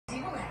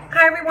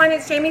everyone,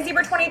 it's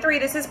jamiezebra23.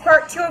 This is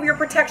part 2 of your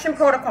protection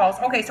protocols.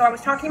 Okay, so I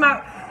was talking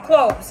about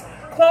cloves.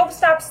 Cloves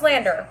stop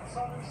slander.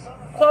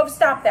 Cloves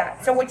stop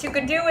that. So what you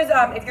can do is,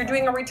 if you're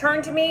doing a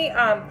return to me,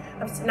 a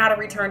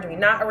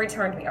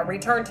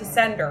return to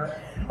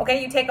sender.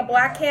 Okay, you take a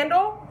black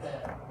candle.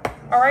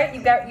 All right,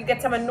 you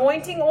get some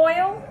anointing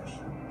oil,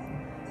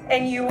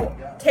 and you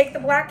take the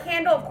black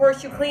candle. Of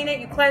course, you clean it,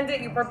 you cleanse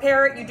it, you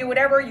prepare it, you do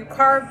whatever. You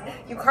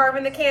carve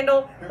in the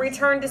candle.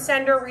 Return to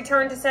sender.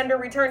 Return to sender.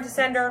 Return to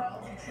sender.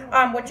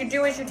 What you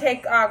do is you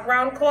take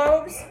ground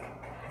cloves,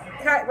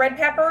 red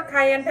pepper,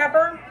 cayenne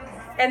pepper,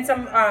 and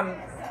some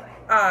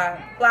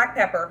black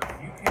pepper.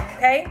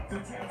 Okay,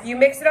 you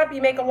mix it up.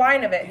 You make a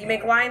line of it. You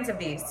make lines of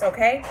these.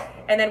 Okay,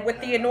 and then with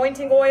the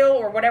anointing oil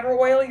or whatever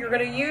oil you're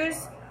going to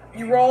use,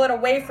 you roll it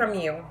away from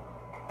you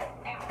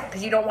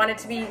because you don't want it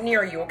to be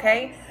near you.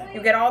 Okay,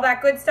 you get all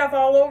that good stuff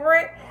all over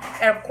it,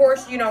 and of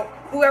course, you know,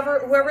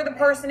 whoever the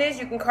person is,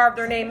 you can carve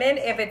their name in.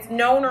 If it's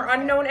known or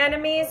unknown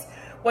enemies,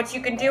 what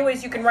you can do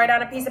is you can write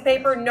on a piece of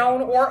paper,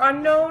 known or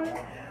unknown.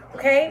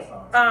 Okay.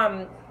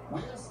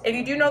 If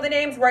you do know the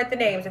names, write the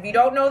names. If you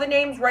don't know the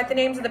names, write the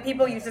names of the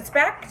people you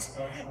suspect,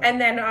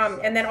 and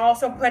then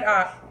also put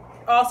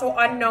also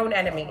unknown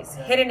enemies,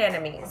 hidden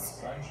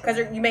enemies, because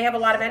you may have a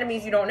lot of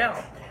enemies you don't know.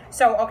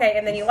 So okay,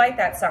 and then you light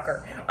that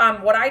sucker.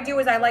 What I do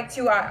is I like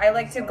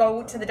to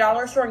go to the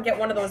dollar store and get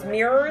one of those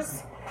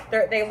mirrors.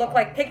 They look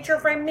like picture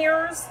frame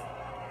mirrors,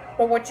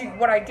 but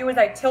what I do is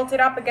I tilt it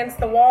up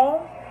against the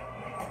wall,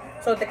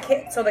 so the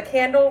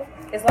candle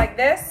is like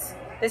this.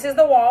 This is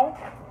the wall.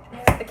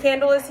 The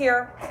candle is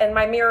here, and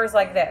my mirror is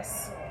like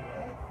this.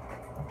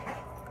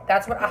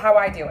 That's how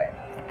I do it.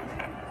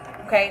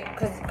 Okay,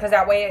 because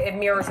that way it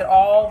mirrors it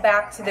all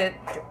back to the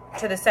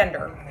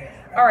sender.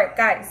 All right,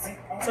 guys.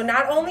 So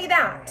not only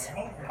that,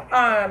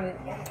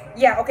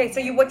 yeah. Okay,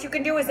 so what you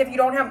can do is, if you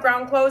don't have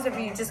ground cloves, if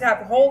you just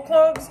have whole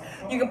cloves,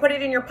 you can put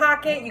it in your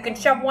pocket. You can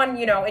shove one,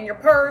 in your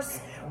purse.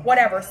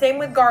 Whatever. Same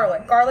with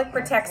garlic. Garlic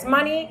protects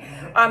money.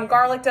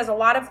 Garlic does a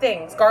lot of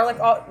things. Garlic,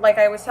 like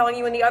I was telling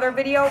you in the other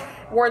video,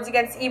 wards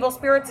against evil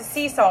spirits is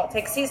sea salt.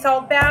 Take sea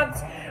salt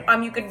baths.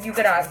 You could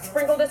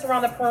sprinkle this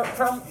around the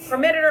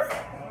perimeter.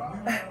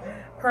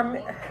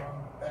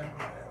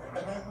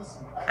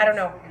 I don't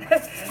know.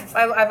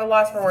 I have a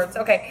loss for words.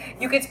 Okay,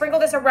 you could sprinkle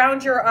this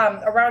around your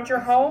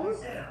home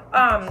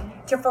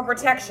for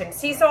protection.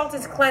 Sea salt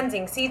is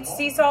cleansing.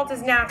 Sea salt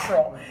is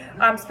natural.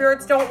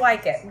 Spirits don't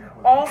like it.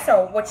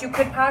 Also, what you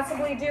could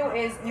possibly do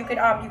is you could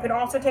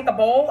also take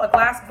a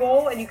glass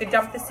bowl, and you could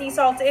dump the sea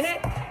salt in it,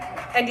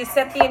 and just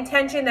set the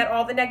intention that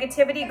all the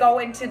negativity go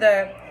into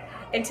the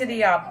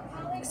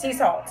sea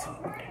salt,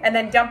 and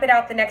then dump it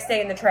out the next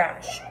day in the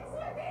trash.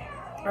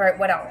 All right,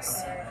 what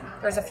else?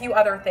 There's a few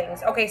other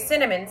things. Okay,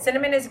 cinnamon.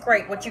 Cinnamon is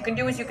great. What you can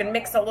do is you can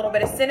mix a little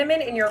bit of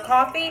cinnamon in your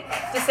coffee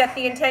to set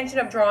the intention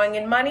of drawing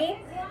in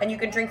money, and you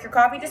can drink your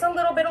coffee. Just a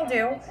little bit will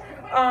do.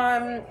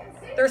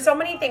 There's so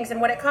many things,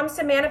 and when it comes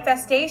to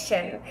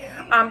manifestation,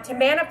 to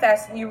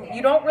manifest, you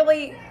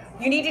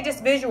need to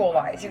just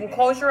visualize. You can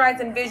close your eyes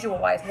and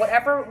visualize.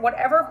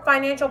 Whatever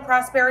financial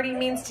prosperity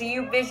means to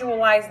you,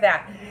 visualize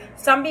that.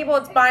 Some people,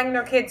 it's buying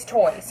their kids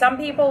toys. Some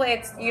people,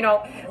 it's,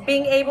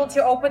 being able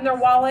to open their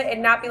wallet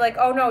and not be like,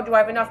 oh no, do I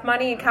have enough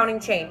money, and counting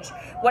change.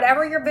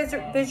 Whatever your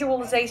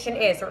visualization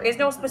is, there is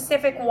no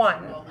specific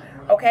one,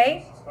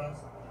 okay?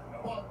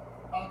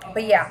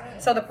 But yeah,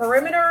 so the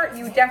perimeter,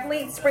 you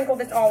definitely sprinkle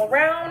this all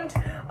around.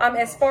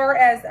 As far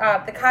as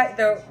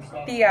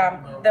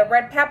the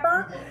red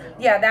pepper,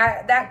 yeah,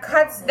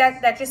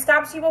 that just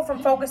stops people from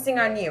focusing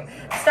on you.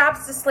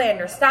 Stops the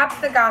slander, stops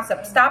the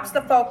gossip, stops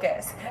the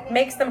focus,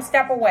 makes them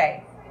step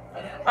away.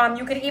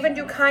 You could even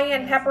do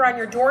cayenne pepper on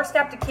your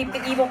doorstep to keep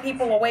the evil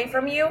people away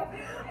from you.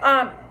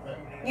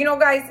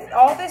 Guys,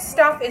 all this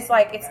stuff is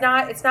like, it's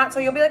not so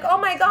you'll be like, oh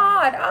my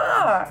God,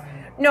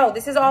 No,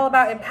 this is all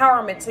about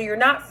empowerment, so you're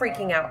not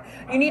freaking out.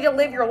 You need to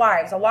live your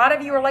lives. A lot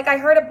of you are like, I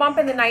heard a bump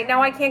in the night,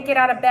 now I can't get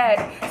out of bed.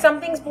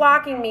 Something's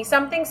blocking me,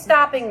 something's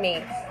stopping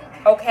me.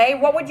 Okay,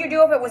 what would you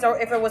do if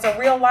it was a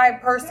real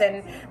live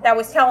person that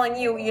was telling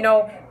you,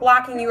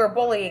 blocking you or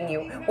bullying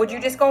you? Would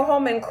you just go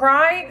home and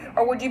cry,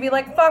 or would you be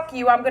like, fuck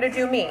you, I'm gonna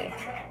do me?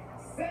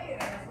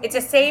 It's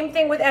the same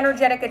thing with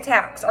energetic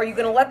attacks. Are you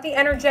going to let the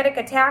energetic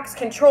attacks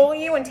control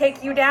you and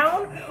take you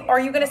down? Or are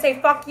you going to say,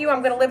 fuck you,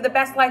 I'm going to live the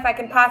best life I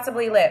can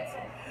possibly live?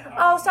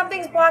 Oh,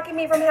 something's blocking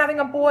me from having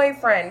a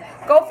boyfriend.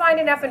 Go find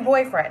an effing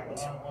boyfriend.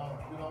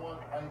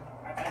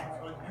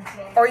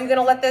 Or are you going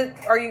to let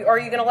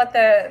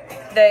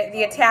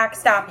the attack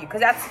stop you?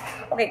 Because that's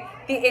okay.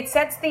 It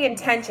sets the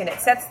intention. It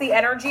sets the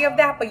energy of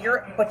that.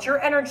 But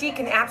your energy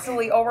can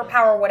absolutely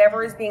overpower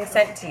whatever is being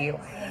sent to you.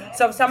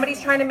 So if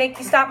somebody's trying to make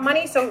you stop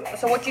money, so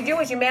what you do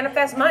is you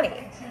manifest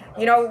money.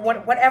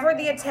 Whatever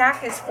the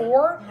attack is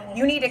for,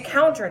 you need to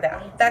counter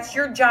that. That's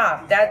your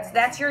job.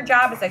 That's your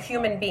job as a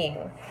human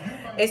being,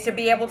 is to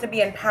be able to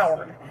be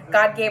empowered.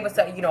 God gave us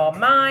a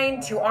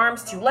mind, 2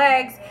 arms, 2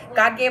 legs.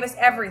 God gave us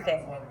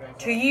everything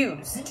to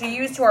use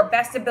to our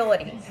best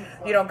ability.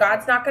 You know,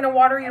 God's not going to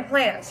water your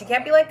plants. You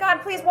can't be like,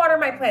 God, please water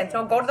my plants.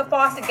 Don't go to the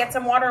faucet, get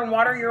some water, and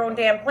water your own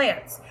damn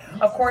plants.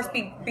 Of course,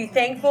 be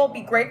thankful,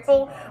 be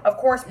grateful. Of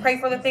course, pray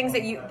for the things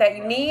that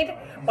you need,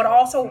 but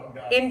also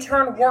in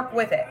turn work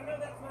with it.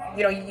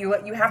 You know,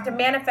 you have to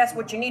manifest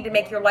what you need to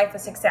make your life a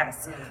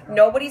success.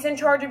 Nobody's in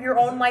charge of your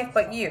own life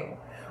but you.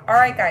 All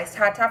right, guys,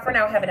 ta-ta for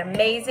now. Have an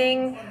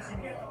amazing,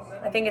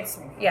 I think it's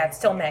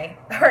still May.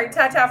 All right,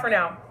 ta-ta for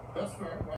now.